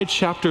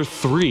chapter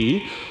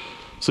 3.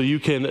 So you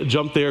can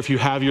jump there if you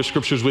have your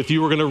scriptures with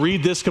you. We're going to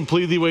read this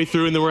completely the way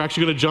through, and then we're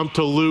actually going to jump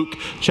to Luke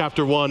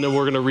chapter 1, and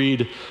we're going to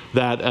read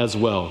that as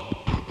well.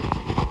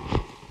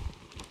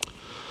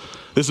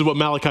 This is what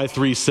Malachi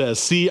 3 says.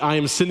 See, I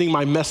am sending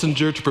my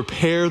messenger to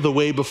prepare the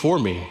way before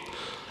me,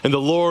 and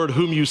the Lord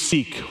whom you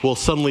seek will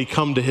suddenly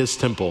come to his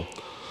temple.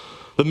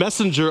 The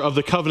messenger of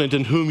the covenant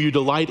in whom you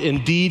delight,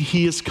 indeed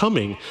he is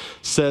coming,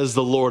 says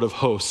the Lord of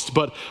hosts.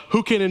 But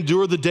who can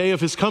endure the day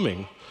of his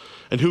coming?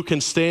 And who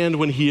can stand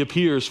when he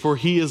appears? For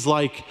he is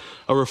like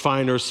a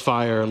refiner's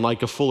fire and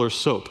like a fuller's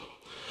soap.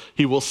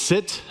 He will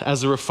sit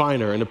as a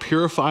refiner and a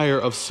purifier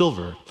of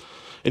silver,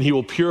 and he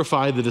will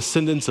purify the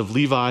descendants of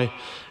Levi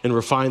and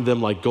refine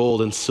them like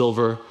gold and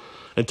silver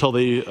until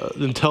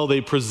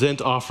they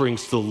present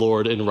offerings to the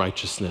Lord in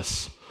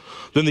righteousness.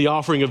 Then the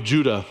offering of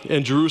Judah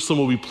and Jerusalem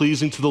will be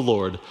pleasing to the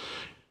Lord,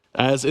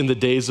 as in the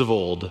days of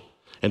old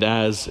and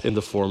as in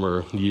the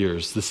former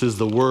years. This is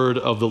the word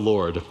of the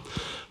Lord.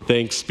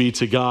 Thanks be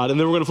to God. And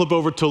then we're going to flip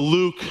over to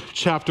Luke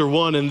chapter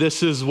 1, and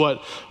this is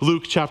what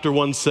Luke chapter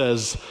 1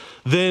 says.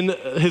 Then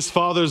his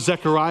father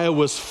Zechariah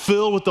was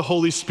filled with the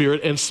Holy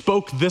Spirit and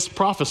spoke this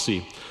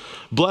prophecy.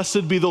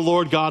 Blessed be the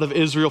Lord God of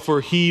Israel, for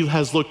he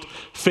has looked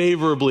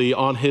favorably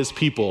on his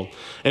people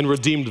and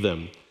redeemed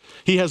them.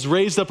 He has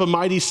raised up a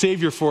mighty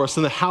Savior for us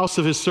in the house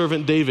of his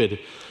servant David,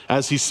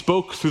 as he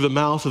spoke through the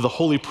mouth of the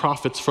holy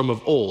prophets from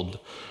of old,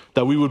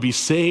 that we would be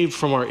saved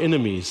from our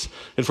enemies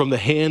and from the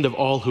hand of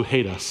all who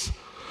hate us.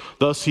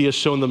 Thus he has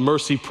shown the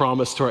mercy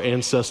promised to our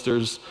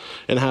ancestors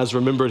and has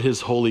remembered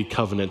his holy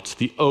covenant,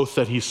 the oath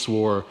that he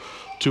swore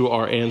to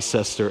our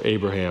ancestor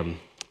Abraham.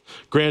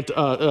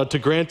 To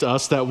grant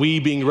us that we,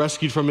 being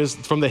rescued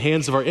from the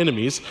hands of our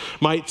enemies,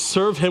 might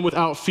serve him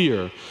without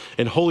fear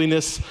in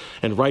holiness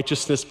and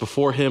righteousness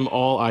before him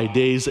all our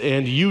days.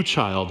 And you,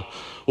 child,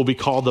 will be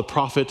called the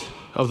prophet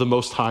of the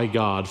Most High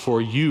God,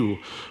 for you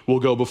will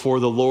go before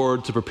the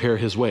Lord to prepare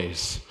his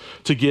ways,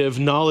 to give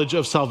knowledge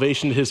of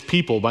salvation to his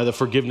people by the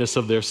forgiveness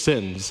of their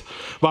sins.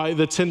 By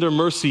the tender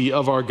mercy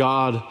of our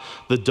God,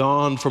 the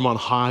dawn from on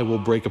high will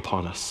break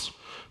upon us,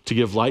 to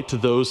give light to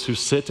those who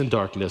sit in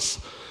darkness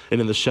and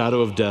in the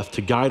shadow of death,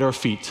 to guide our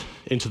feet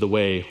into the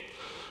way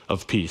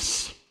of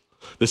peace.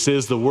 This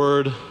is the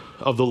word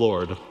of the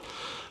Lord.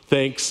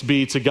 Thanks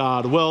be to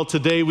God. Well,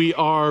 today we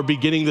are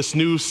beginning this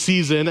new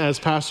season, as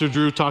Pastor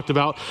Drew talked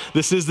about.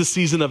 This is the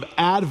season of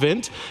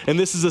Advent, and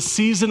this is a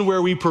season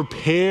where we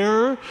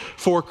prepare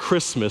for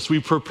Christmas.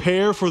 We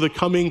prepare for the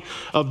coming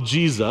of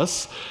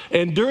Jesus.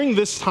 And during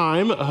this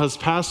time, as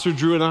Pastor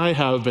Drew and I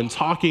have been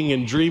talking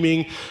and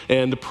dreaming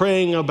and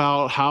praying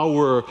about how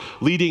we're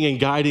leading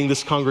and guiding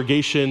this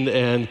congregation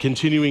and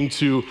continuing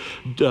to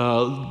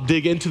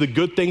dig into the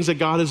good things that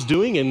God is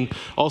doing and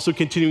also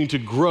continuing to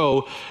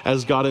grow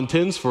as God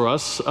intends for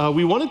us,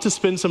 we wanted to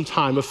spend some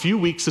time, a few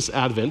weeks this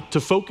Advent,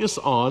 to focus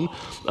on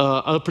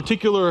a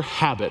particular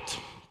habit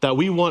that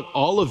we want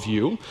all of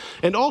you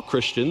and all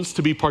Christians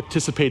to be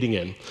participating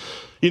in.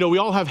 You know, we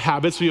all have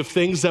habits. We have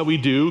things that we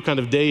do kind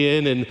of day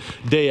in and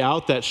day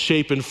out that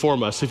shape and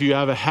form us. If you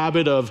have a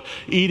habit of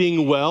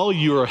eating well,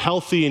 you are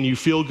healthy and you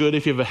feel good.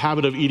 If you have a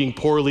habit of eating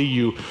poorly,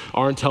 you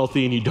aren't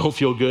healthy and you don't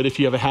feel good. If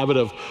you have a habit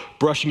of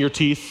brushing your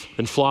teeth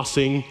and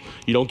flossing,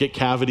 you don't get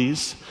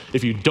cavities.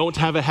 If you don't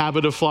have a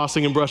habit of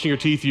flossing and brushing your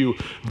teeth, you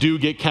do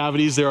get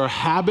cavities. There are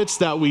habits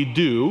that we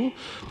do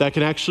that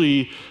can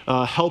actually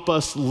help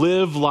us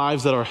live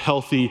lives that are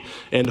healthy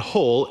and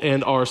whole,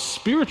 and our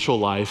spiritual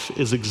life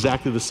is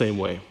exactly the same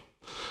way.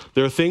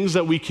 There are things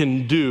that we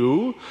can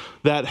do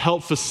that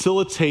help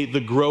facilitate the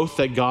growth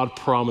that God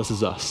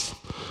promises us.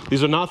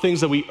 These are not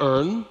things that we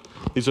earn.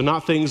 These are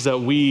not things that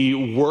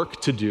we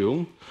work to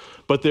do,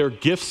 but they're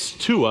gifts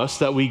to us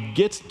that we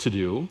get to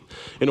do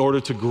in order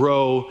to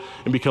grow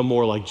and become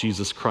more like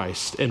Jesus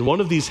Christ. And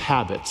one of these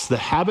habits, the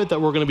habit that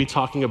we're going to be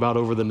talking about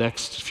over the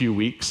next few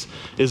weeks,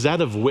 is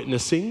that of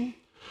witnessing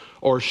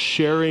or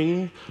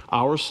sharing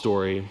our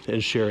story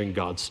and sharing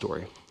God's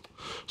story.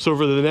 So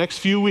over the next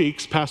few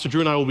weeks, Pastor Drew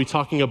and I will be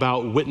talking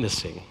about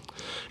witnessing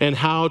and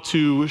how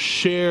to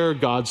share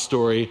God's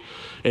story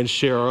and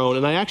share our own.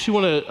 And I actually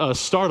want to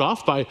start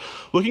off by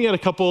looking at a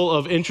couple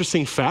of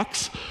interesting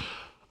facts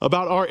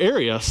about our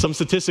area, some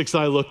statistics that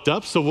I looked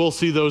up, so we'll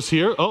see those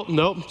here. Oh,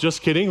 no,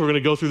 just kidding. We're going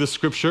to go through the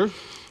scripture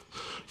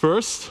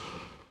first.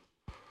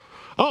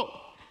 Oh,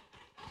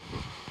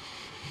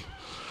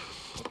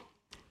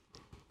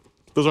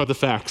 those aren't the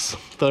facts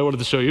that I wanted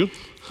to show you.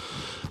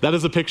 That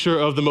is a picture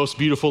of the most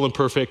beautiful and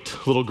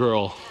perfect little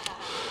girl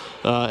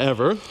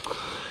ever.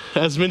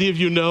 As many of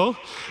you know,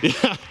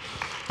 yeah,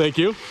 thank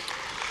you.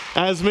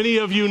 As many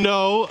of you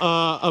know,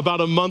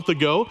 about a month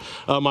ago,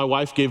 my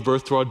wife gave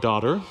birth to our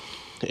daughter,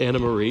 Anna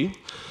Marie,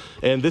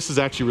 and this is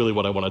actually really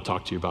what I want to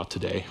talk to you about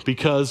today.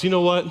 Because you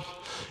know what?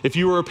 If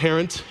you were a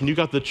parent and you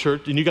got the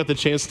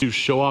chance to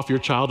show off your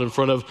child in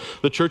front of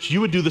the church, you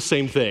would do the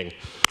same thing.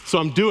 So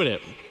I'm doing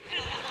it.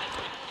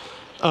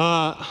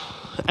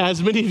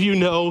 As many of you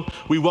know,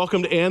 we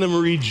welcomed Anna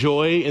Marie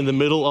Joy in the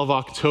middle of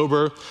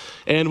October.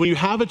 And when you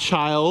have a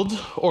child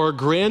or a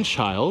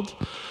grandchild,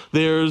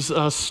 There's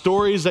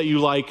stories that you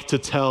like to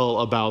tell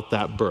about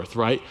that birth,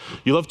 right?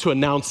 You love to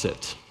announce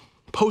it,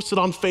 post it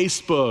on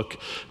Facebook,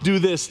 do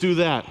this, do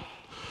that.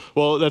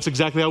 Well, that's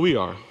exactly how we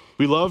are.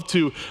 We love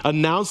to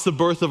announce the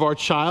birth of our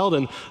child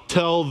and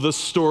tell the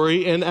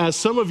story. And as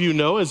some of you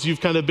know, as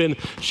you've kind of been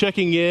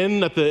checking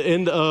in at the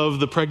end of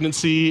the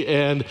pregnancy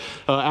and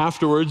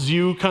afterwards,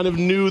 you kind of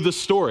knew the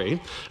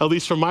story, at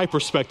least from my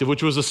perspective,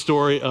 which was a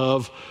story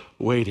of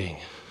waiting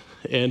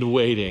and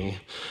waiting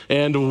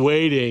and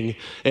waiting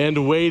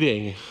and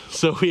waiting.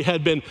 So we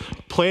had been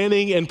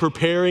planning and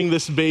preparing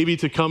this baby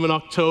to come in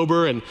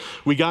October, and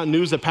we got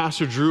news that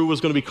Pastor Drew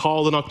was going to be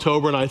called in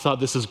October, and I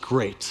thought, this is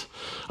great.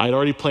 I had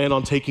already planned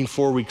on taking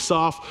 4 weeks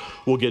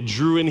off. We'll get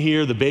Drew in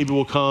here, the baby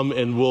will come,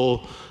 and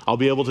I'll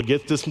be able to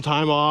get this some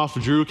time off.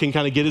 Drew can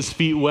kind of get his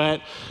feet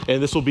wet,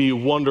 and this will be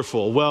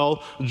wonderful.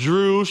 Well,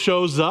 Drew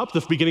shows up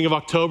the beginning of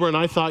October, and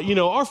I thought,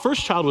 our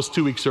first child was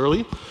 2 weeks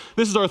early.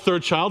 This is our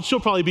third child. She'll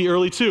probably be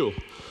early too.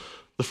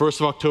 The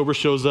 1st of October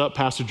shows up,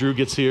 Pastor Drew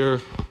gets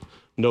here,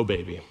 no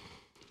baby.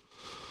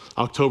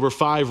 October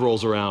 5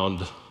 rolls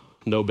around,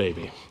 no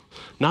baby.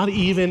 Not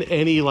even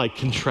any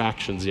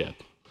contractions yet.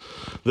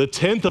 The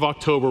 10th of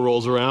October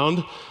rolls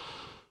around,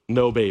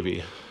 no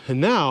baby.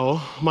 And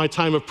now my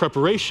time of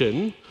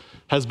preparation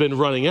has been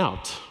running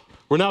out.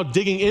 We're now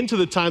digging into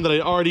the time that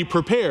I already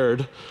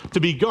prepared to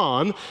be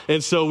gone,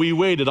 and so we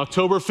waited.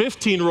 October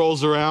 15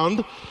 rolls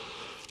around,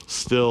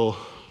 still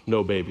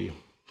no baby.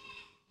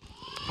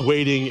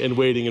 Waiting and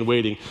waiting and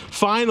waiting.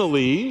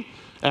 Finally,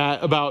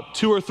 at about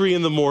 2 or 3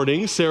 in the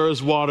morning,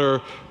 Sarah's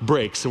water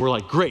breaks, and we're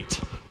like, great,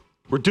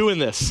 we're doing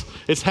this,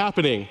 it's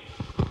happening.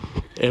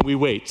 And we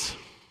wait,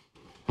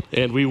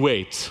 and we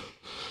wait,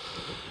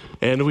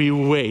 and we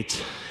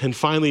wait. And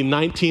finally,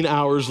 19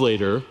 hours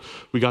later,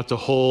 we got to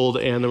hold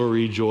Anna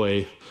Marie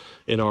Joy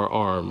in our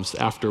arms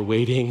after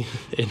waiting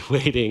and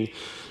waiting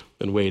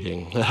and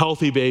waiting. A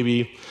healthy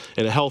baby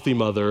and a healthy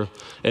mother,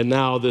 and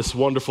now this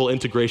wonderful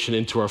integration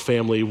into our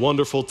family,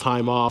 wonderful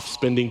time off,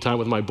 spending time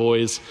with my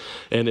boys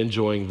and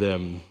enjoying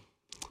them.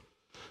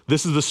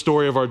 This is the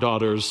story of our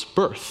daughter's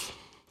birth.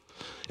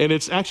 And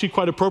it's actually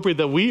quite appropriate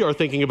that we are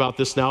thinking about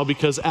this now,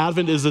 because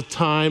Advent is a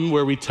time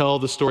where we tell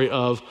the story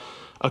of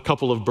a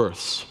couple of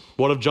births,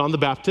 one of John the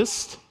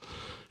Baptist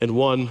and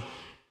one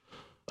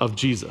of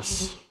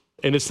Jesus.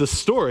 And it's the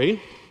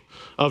story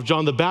of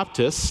John the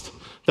Baptist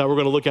that we're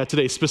going to look at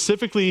today,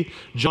 specifically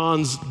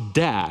John's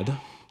dad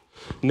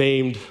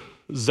named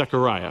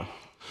Zechariah.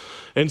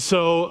 And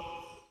so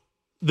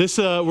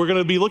we're going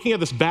to be looking at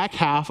this back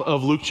half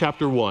of Luke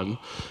chapter 1,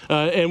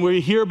 and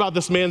we hear about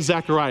this man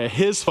Zechariah.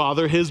 His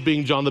father, his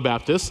being John the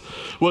Baptist,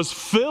 was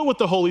filled with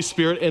the Holy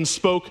Spirit and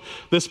spoke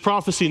this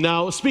prophecy.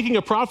 Now, speaking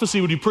of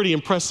prophecy would be pretty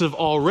impressive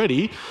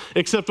already,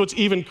 except what's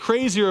even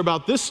crazier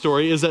about this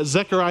story is that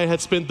Zechariah had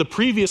spent the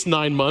previous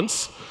 9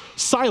 months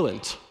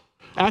silent,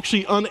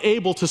 actually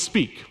unable to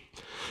speak.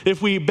 If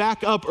we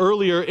back up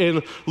earlier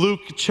in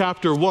Luke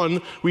chapter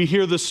 1, we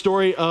hear the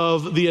story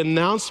of the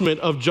announcement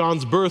of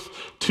John's birth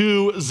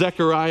to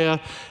Zechariah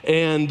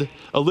and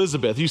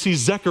Elizabeth. You see,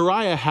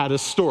 Zechariah had a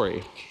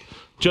story.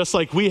 Just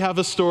like we have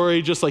a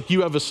story, just like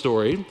you have a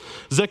story,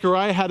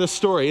 Zechariah had a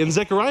story, and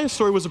Zechariah's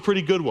story was a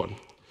pretty good one.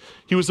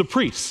 He was a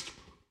priest.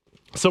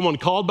 Someone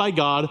called by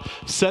God,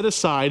 set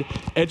aside,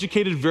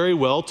 educated very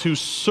well to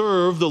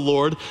serve the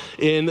Lord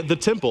in the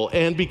temple.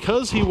 And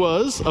because he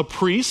was a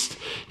priest,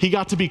 he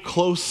got to be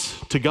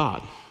close to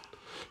God.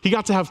 He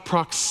got to have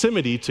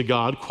proximity to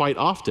God quite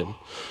often.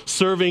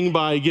 Serving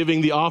by giving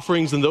the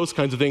offerings and those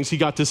kinds of things, he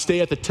got to stay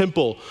at the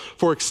temple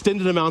for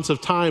extended amounts of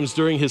times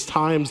during his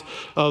times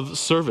of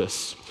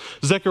service.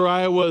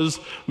 Zechariah was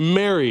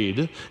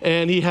married,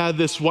 and he had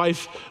this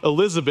wife,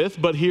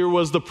 Elizabeth, but here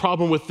was the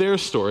problem with their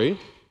story,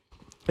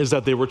 is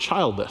that they were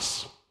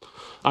childless.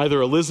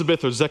 Either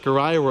Elizabeth or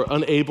Zechariah were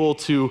unable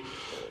to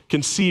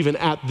conceive, and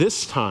at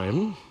this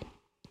time,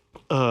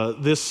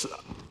 this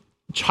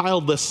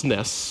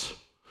childlessness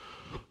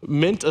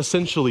meant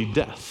essentially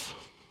death.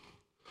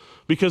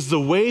 Because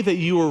the way that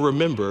you were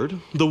remembered,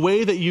 the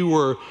way that you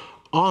were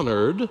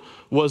honored,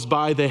 was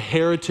by the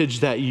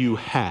heritage that you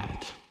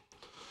had.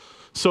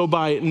 So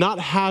by not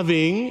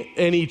having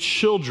any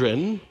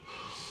children,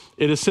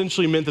 it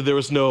essentially meant that there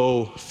was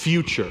no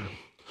future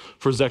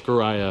for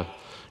Zechariah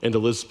and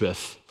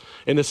Elizabeth,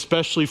 and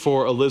especially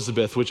for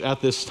Elizabeth, which at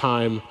this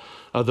time,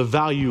 the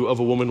value of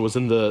a woman was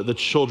in the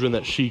children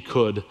that she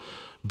could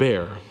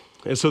bear.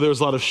 And so there was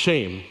a lot of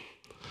shame,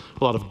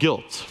 a lot of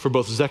guilt for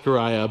both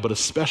Zechariah, but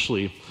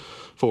especially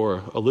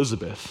for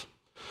Elizabeth.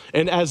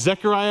 And as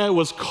Zechariah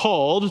was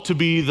called to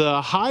be the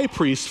high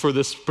priest for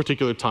this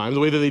particular time, the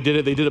way that they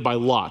did it by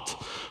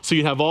lot. So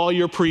you'd have all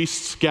your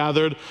priests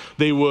gathered.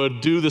 They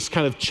would do this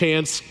kind of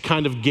chance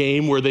kind of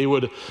game where they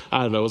would, it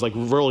was like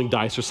rolling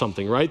dice or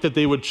something, right? That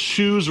they would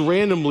choose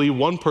randomly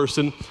one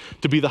person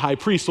to be the high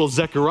priest. Well,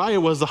 Zechariah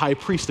was the high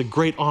priest, a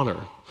great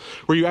honor,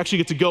 where you actually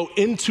get to go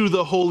into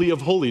the Holy of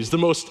Holies, the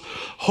most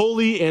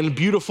holy and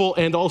beautiful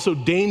and also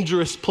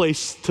dangerous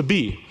place to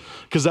be,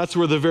 because that's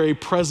where the very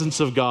presence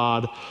of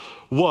God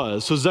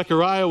was. So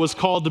Zechariah was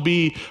called to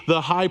be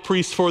the high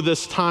priest for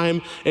this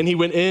time, and he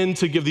went in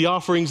to give the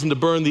offerings and to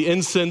burn the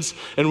incense.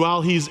 And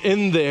while he's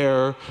in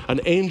there, an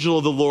angel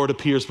of the Lord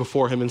appears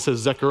before him and says,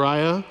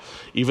 Zechariah,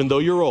 even though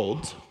you're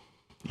old,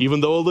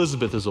 even though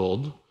Elizabeth is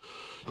old,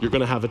 you're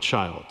going to have a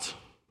child.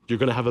 You're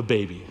going to have a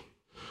baby.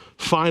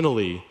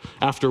 Finally,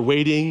 after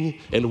waiting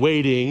and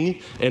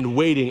waiting and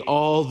waiting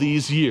all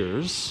these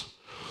years,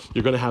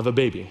 you're going to have a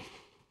baby.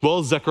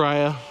 Well,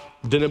 Zechariah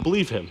didn't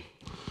believe him.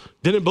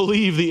 Didn't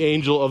believe the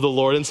angel of the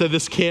Lord and said,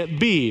 this can't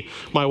be.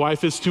 My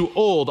wife is too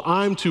old.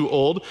 I'm too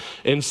old.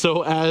 And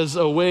so as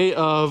a way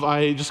of,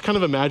 I just kind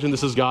of imagine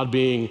this as God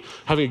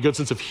having a good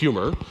sense of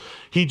humor,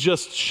 he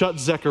just shut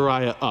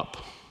Zechariah up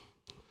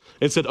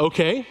and said,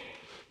 okay,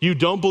 you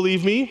don't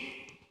believe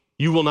me,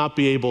 you will not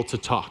be able to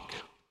talk.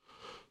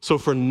 So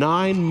for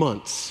 9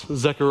 months,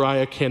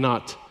 Zechariah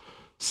cannot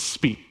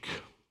speak.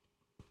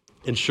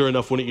 And sure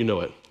enough, wouldn't you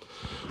know it,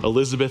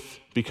 Elizabeth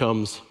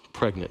becomes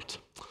pregnant.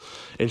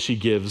 And she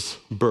gives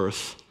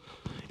birth,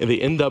 and they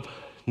end up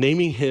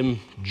naming him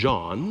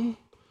John,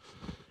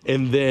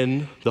 and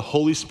then the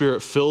Holy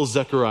Spirit fills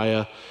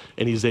Zechariah,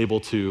 and he's able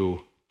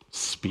to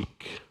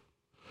speak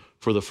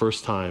for the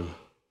first time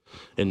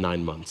in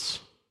 9 months.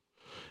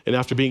 And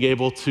after being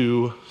able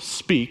to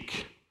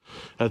speak,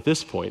 at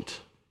this point,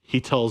 he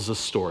tells a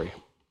story.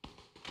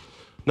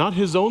 Not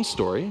his own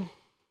story,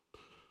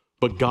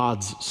 but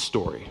God's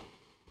story,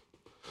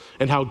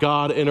 and how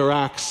God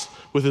interacts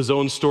with his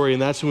own story.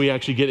 And that's when we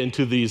actually get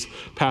into these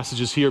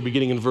passages here,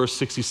 beginning in verse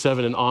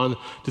 67 and on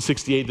to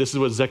 68. This is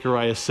what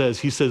Zechariah says.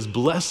 He says,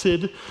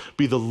 blessed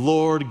be the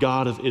Lord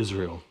God of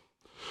Israel,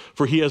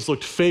 for he has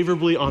looked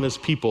favorably on his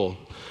people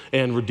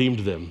and redeemed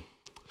them.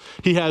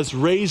 He has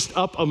raised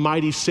up a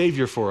mighty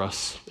Savior for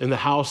us in the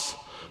house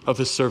of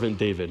his servant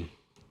David,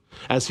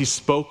 as he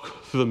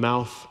spoke through the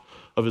mouth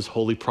of his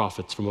holy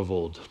prophets from of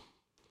old,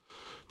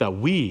 that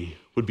we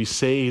would be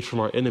saved from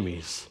our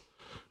enemies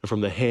and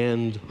from the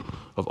hand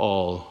of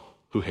all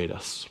who hate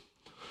us.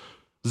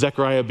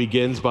 Zechariah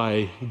begins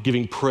by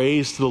giving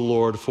praise to the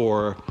Lord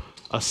for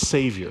a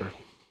Savior.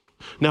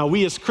 Now,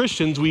 we as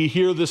Christians, we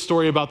hear this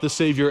story about the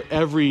Savior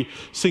every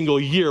single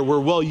year. We're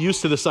well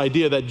used to this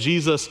idea that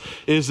Jesus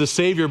is the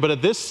Savior, but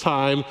at this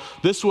time,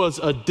 this was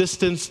a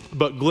distant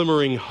but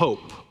glimmering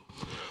hope.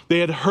 They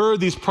had heard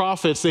these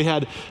prophets, they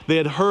had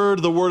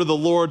heard the word of the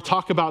Lord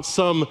talk about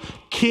some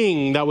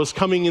king that was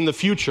coming in the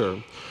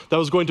future, that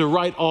was going to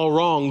right all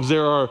wrongs.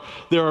 There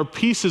are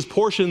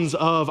portions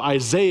of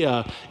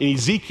Isaiah and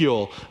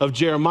Ezekiel, of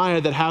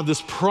Jeremiah, that have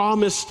this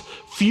promised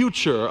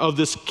future of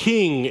this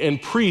king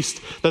and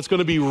priest that's going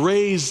to be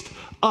raised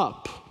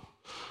up.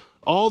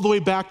 All the way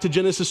back to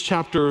Genesis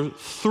chapter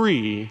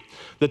 3,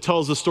 that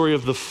tells the story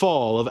of the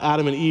fall, of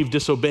Adam and Eve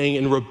disobeying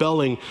and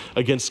rebelling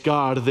against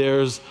God.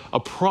 There's a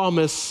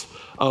promise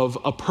of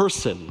a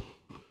person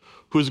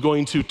who's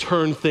going to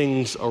turn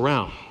things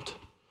around.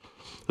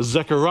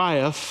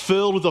 Zechariah,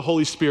 filled with the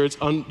Holy Spirit,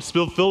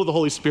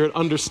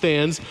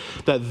 understands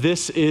that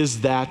this is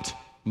that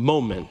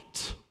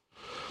moment.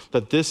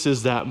 That this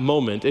is that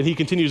moment. And he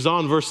continues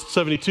on, verse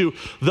 72,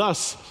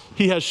 thus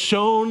he has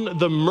shown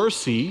the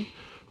mercy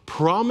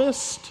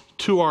promised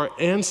to our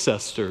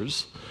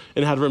ancestors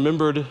and had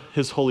remembered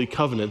his holy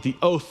covenant, the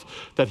oath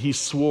that he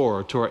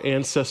swore to our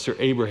ancestor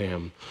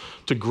Abraham,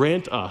 to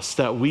grant us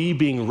that we,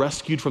 being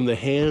rescued from the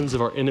hands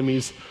of our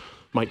enemies,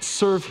 might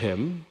serve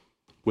him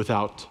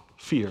without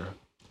fear,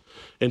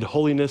 in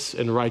holiness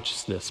and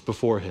righteousness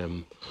before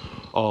him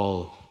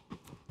all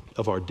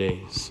of our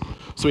days.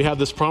 So we have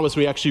this promise.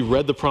 We actually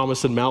read the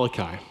promise in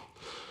Malachi,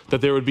 that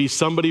there would be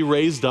somebody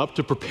raised up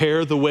to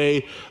prepare the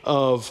way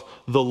of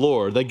the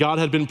Lord, that God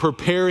had been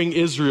preparing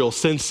Israel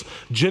since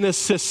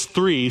Genesis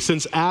 3,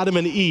 since Adam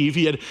and Eve.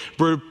 He had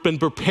been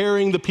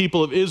preparing the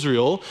people of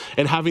Israel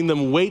and having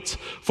them wait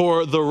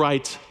for the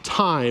right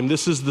time.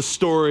 This is the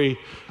story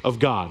of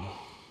God.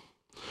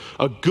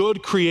 A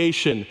good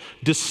creation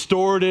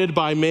distorted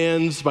by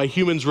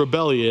humans'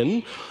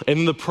 rebellion,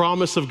 and the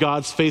promise of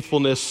God's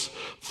faithfulness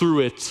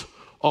through it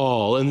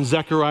all. And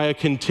Zechariah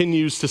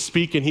continues to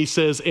speak, and he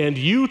says, and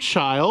you,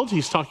 child,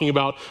 he's talking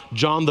about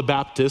John the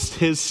Baptist,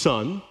 his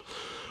son,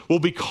 will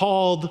be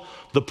called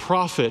the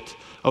prophet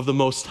of the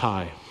Most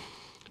High.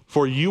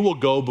 For you will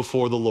go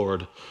before the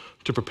Lord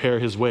to prepare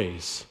his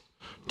ways,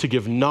 to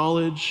give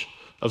knowledge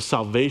of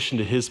salvation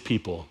to his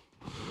people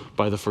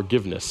by the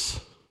forgiveness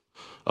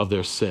of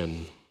their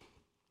sin.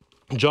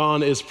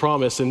 John is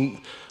promised, and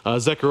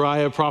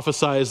Zechariah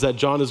prophesies that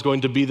John is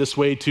going to be this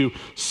way to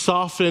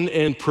soften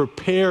and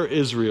prepare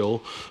Israel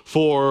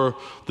for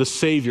the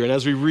Savior. And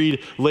as we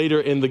read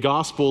later in the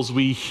Gospels,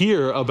 we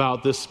hear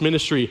about this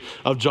ministry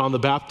of John the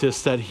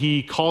Baptist, that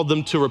he called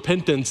them to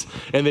repentance,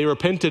 and they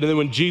repented. And then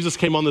when Jesus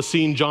came on the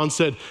scene, John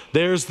said,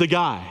 there's the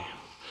guy.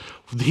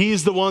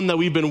 He's the one that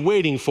we've been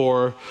waiting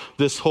for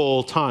this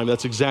whole time.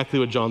 That's exactly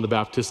what John the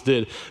Baptist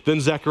did. Then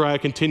Zechariah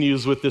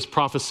continues with this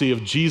prophecy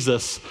of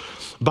Jesus.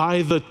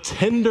 By the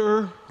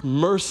tender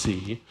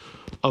mercy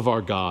of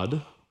our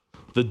God,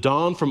 the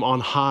dawn from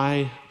on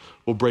high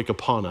will break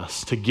upon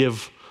us to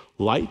give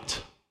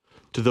light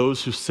to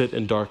those who sit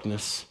in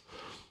darkness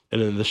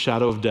and in the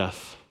shadow of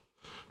death,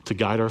 to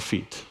guide our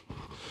feet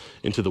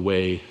into the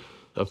way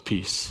of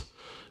peace.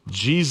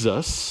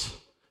 Jesus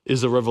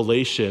is the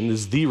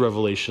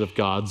revelation of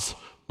God's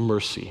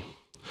mercy.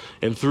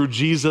 And through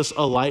Jesus,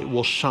 a light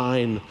will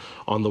shine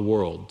on the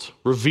world,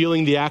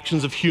 revealing the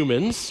actions of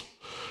humans,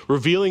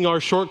 revealing our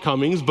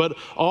shortcomings, but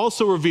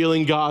also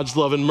revealing God's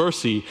love and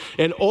mercy,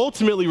 and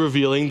ultimately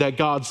revealing that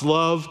God's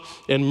love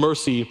and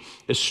mercy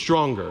is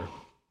stronger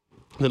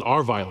than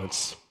our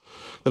violence,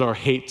 than our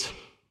hate,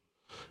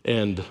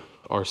 and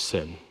our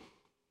sin.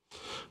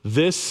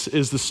 This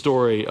is the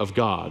story of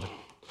God.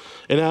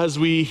 And as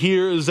we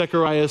hear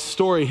Zechariah's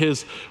story,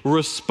 his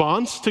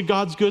response to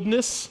God's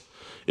goodness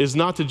is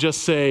not to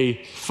just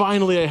say,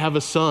 finally I have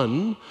a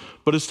son,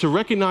 but is to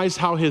recognize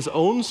how his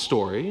own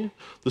story,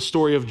 the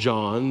story of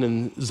John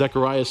and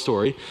Zechariah's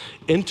story,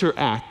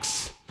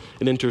 interacts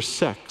and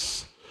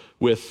intersects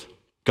with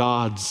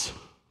God's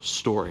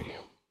story.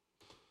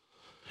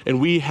 And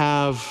we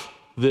have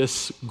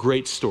this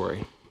great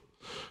story,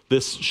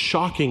 this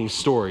shocking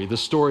story, the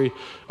story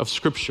of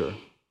Scripture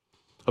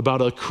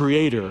about a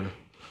creator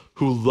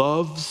who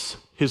loves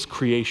his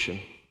creation,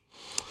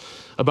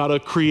 about a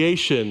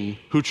creation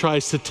who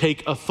tries to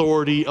take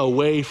authority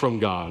away from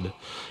God,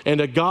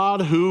 and a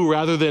God who,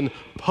 rather than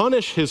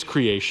punish his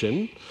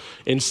creation,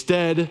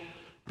 instead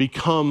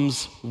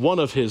becomes one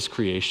of his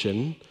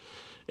creation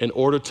in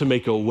order to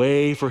make a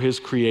way for his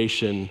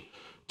creation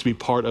to be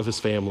part of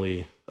his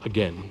family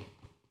again.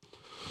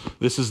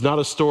 This is not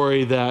a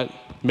story that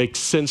makes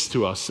sense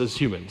to us as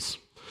humans.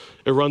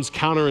 It runs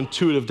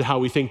counterintuitive to how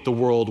we think the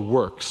world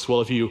works.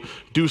 Well, if you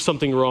do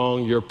something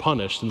wrong, you're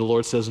punished, and the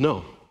Lord says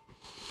no.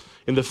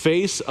 In the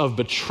face of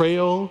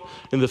betrayal,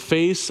 in the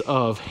face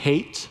of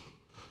hate,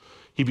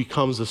 he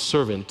becomes a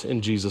servant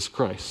in Jesus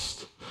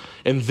Christ.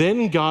 And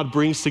then God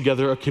brings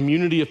together a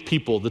community of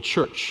people, the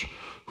church,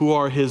 who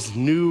are his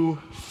new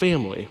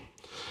family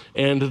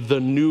and the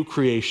new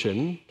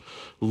creation,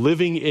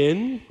 living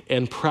in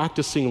and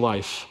practicing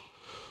life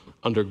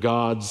under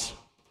God's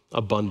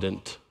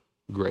abundant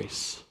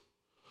grace.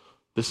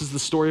 This is the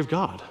story of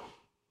God,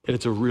 and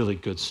it's a really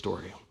good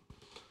story.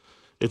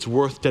 It's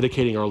worth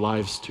dedicating our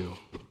lives to.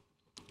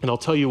 And I'll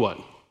tell you what,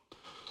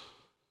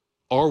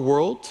 our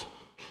world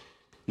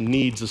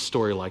needs a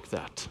story like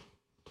that,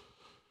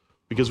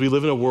 because we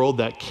live in a world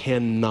that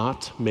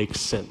cannot make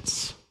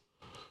sense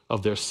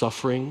of their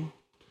suffering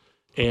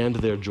and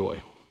their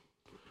joy.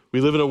 We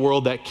live in a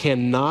world that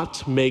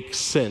cannot make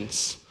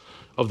sense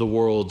of the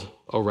world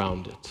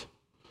around it.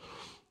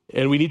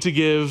 And we need to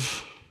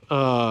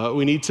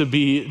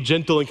be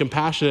gentle and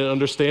compassionate and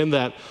understand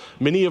that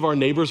many of our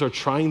neighbors are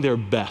trying their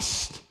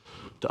best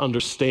to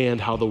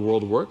understand how the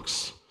world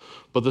works.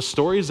 But the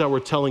stories that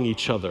we're telling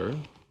each other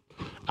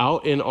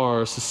out in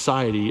our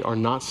society are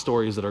not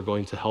stories that are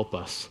going to help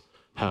us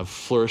have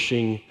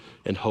flourishing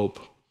and hope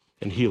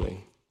and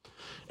healing.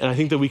 And I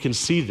think that we can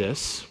see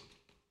this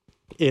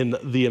in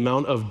the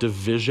amount of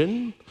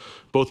division,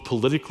 both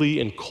politically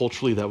and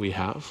culturally, that we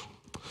have.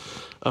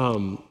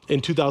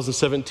 In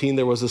 2017,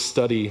 there was a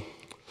study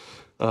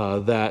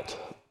that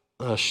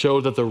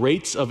showed that the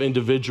rates of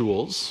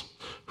individuals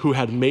who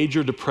had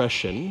major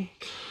depression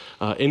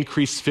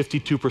increased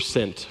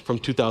 52% from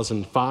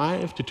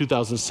 2005 to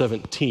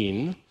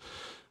 2017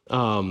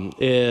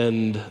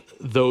 in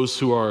those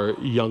who are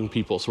young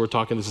people. So we're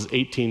talking, this is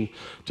 18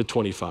 to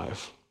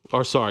 25.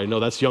 Or sorry, no,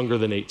 that's younger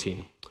than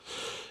 18.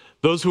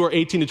 Those who are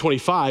 18 to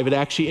 25, it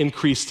actually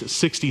increased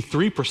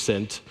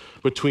 63%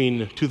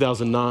 between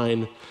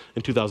 2009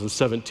 and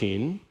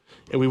 2017.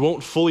 And we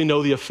won't fully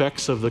know the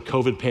effects of the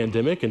COVID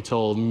pandemic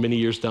until many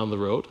years down the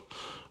road.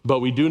 But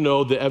we do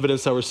know the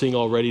evidence that we're seeing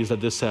already is that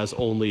this has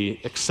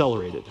only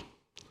accelerated.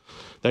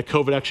 That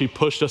COVID actually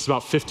pushed us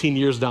about 15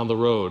 years down the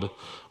road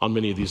on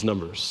many of these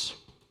numbers.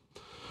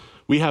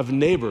 We have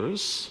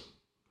neighbors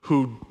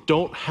who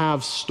don't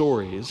have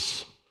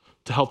stories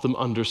to help them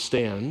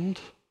understand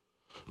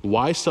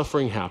why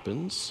suffering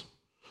happens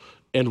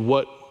and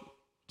what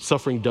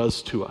suffering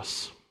does to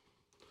us.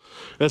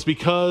 That's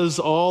because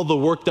all the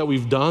work that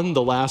we've done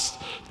the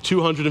last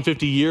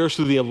 250 years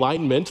through the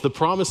Enlightenment, the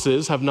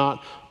promises have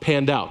not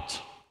panned out.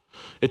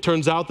 It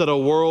turns out that a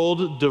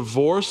world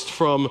divorced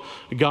from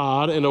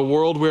God and a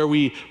world where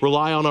we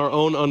rely on our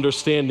own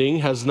understanding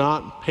has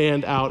not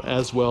panned out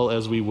as well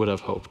as we would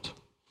have hoped.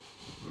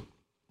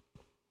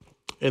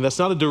 And that's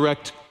not a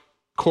direct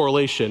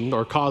correlation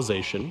or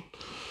causation,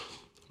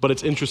 but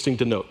it's interesting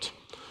to note.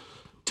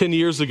 10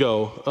 years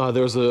ago,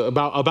 there was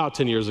about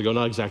 10 years ago,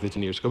 not exactly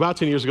 10 years ago, about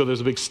 10 years ago, there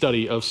was a big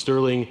study of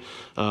Sterling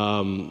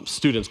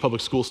students,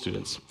 public school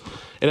students.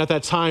 And at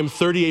that time,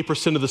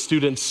 38% of the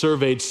students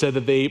surveyed said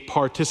that they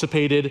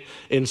participated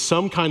in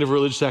some kind of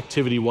religious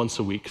activity once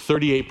a week,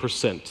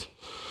 38%.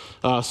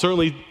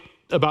 Certainly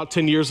about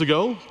 10 years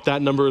ago,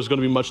 that number is going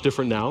to be much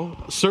different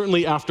now.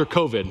 Certainly after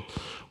COVID,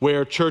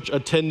 where church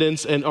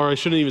attendance, or I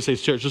shouldn't even say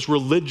church, just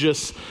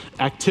religious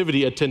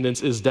activity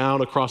attendance is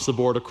down across the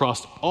board,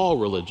 across all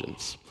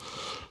religions.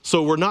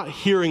 So we're not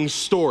hearing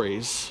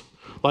stories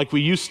like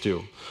we used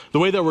to. The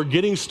way that we're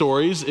getting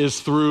stories is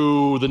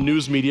through the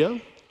news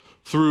media,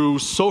 through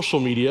social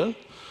media,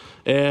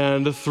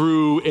 and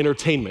through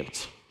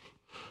entertainment.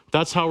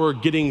 That's how we're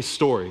getting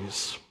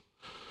stories.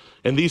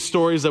 And these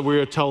stories that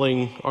we're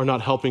telling are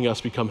not helping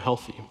us become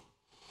healthy.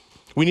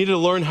 We need to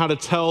learn how to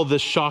tell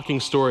this shocking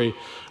story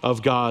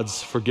of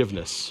God's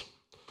forgiveness.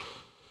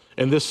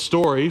 And this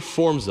story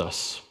forms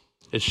us.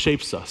 It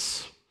shapes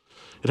us.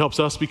 It helps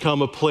us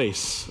become a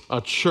place, a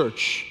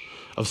church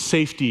of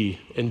safety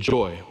and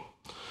joy,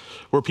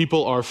 where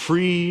people are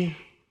free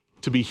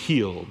to be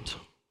healed.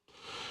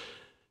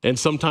 And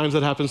sometimes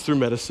that happens through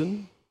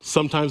medicine.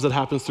 Sometimes that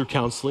happens through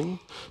counseling.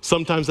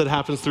 Sometimes that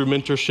happens through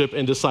mentorship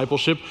and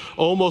discipleship,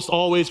 almost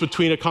always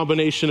between a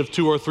combination of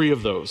 2 or 3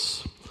 of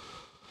those.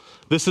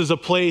 This is a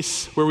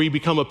place where we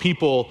become a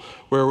people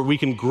where we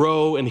can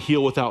grow and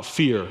heal without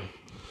fear,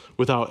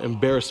 without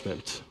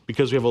embarrassment,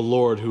 because we have a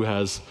Lord who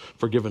has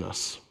forgiven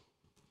us.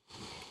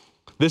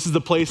 This is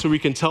the place where we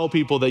can tell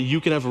people that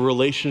you can have a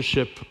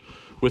relationship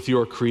with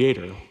your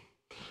Creator,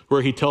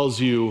 where He tells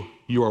you,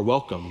 you are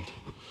welcomed,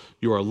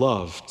 you are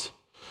loved,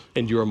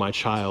 and you are my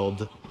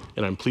child,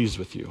 and I'm pleased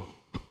with you.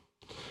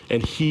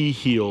 And He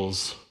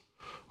heals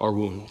our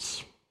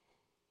wounds.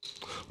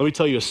 Let me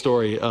tell you a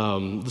story,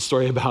 the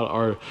story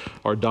about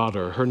our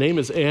daughter. Her name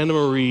is Anna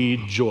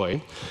Marie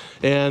Joy.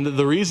 And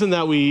the reason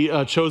that we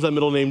chose that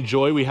middle name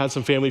Joy, we had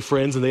some family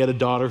friends, and they had a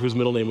daughter whose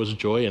middle name was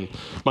Joy, and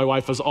my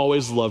wife has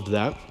always loved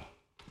that.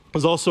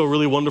 Was also a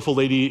really wonderful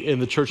lady in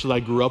the church that I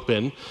grew up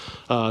in.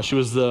 She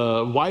was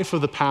the wife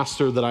of the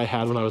pastor that I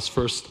had when I was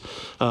first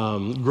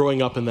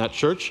growing up in that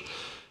church.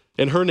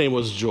 And her name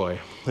was Joy.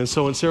 And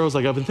so when Sarah was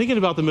like, I've been thinking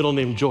about the middle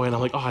name Joy, and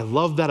I'm like, oh, I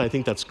love that. I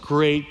think that's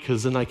great,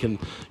 because then I can,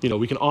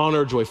 we can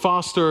honor Joy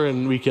Foster,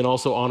 and we can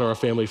also honor our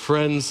family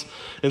friends.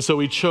 And so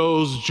we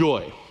chose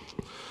Joy.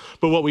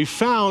 But what we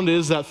found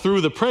is that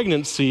through the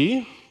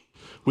pregnancy,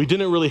 we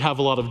didn't really have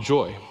a lot of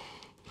joy,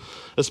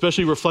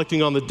 especially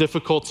reflecting on the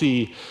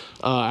difficulty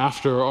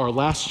after our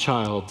last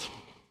child,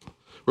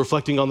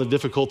 reflecting on the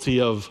difficulty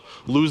of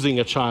losing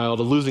a child,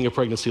 of losing a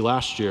pregnancy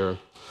last year.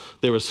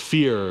 There was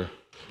fear,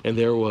 and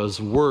there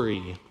was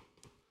worry.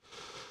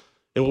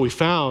 And what we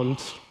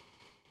found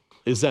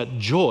is that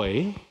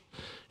joy,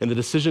 and the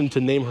decision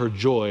to name her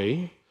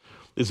Joy,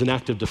 is an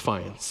act of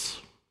defiance,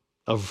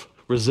 of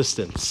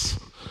resistance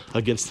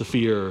against the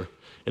fear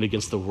and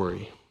against the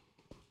worry.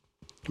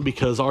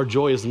 Because our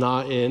joy is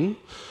not in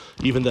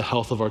even the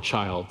health of our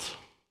child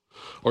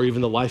or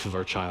even the life of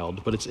our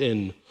child, but it's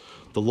in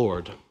the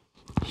Lord.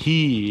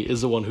 He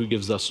is the one who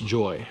gives us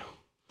joy.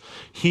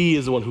 He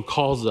is the one who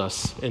calls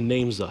us and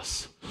names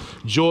us.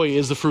 Joy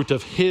is the fruit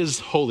of His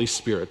Holy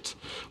Spirit,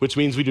 which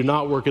means we do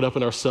not work it up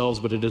in ourselves,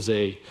 but it is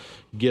a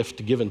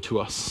gift given to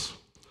us.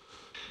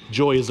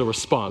 Joy is a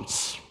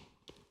response,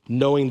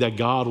 knowing that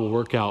God will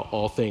work out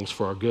all things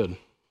for our good.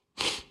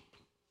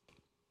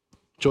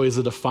 Joy is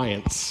a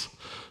defiance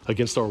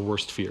against our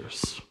worst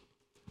fears.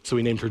 So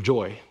we named her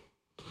Joy,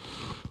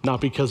 not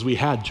because we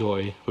had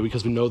joy, but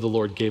because we know the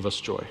Lord gave us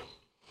joy.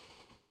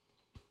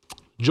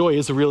 Joy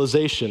is a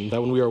realization that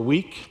when we are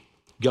weak,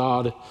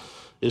 God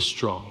is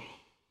strong.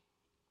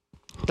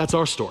 That's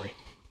our story.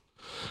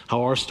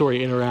 How our story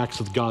interacts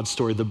with God's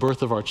story, the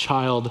birth of our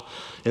child,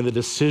 and the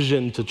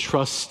decision to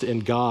trust in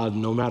God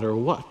no matter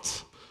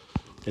what,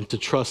 and to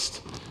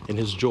trust in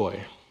His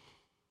joy.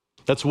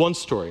 That's one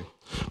story.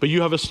 But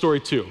you have a story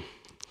too.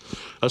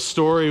 A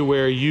story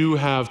where you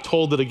have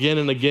told it again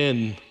and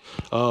again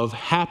of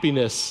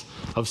happiness,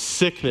 of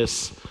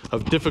sickness,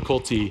 of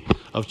difficulty,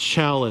 of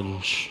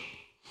challenge.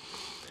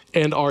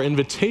 And our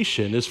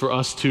invitation is for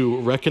us to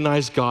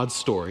recognize God's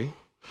story,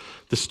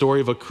 the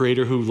story of a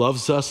Creator who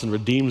loves us and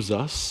redeems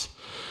us,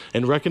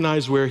 and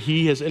recognize where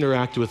He has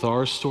interacted with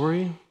our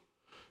story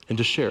and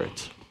to share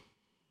it.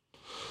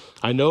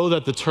 I know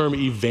that the term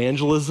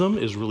evangelism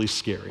is really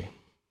scary.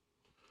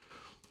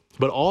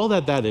 But all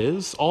that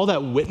is, all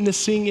that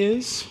witnessing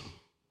is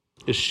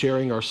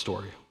sharing our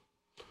story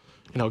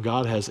and how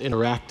God has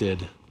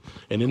interacted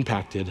and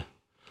impacted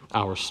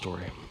our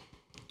story.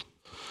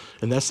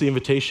 And that's the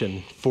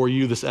invitation for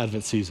you this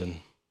Advent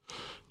season,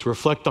 to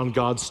reflect on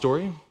God's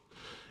story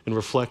and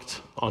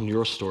reflect on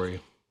your story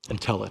and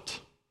tell it.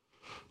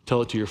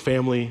 Tell it to your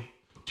family,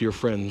 to your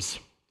friends,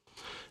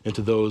 and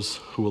to those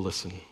who will listen.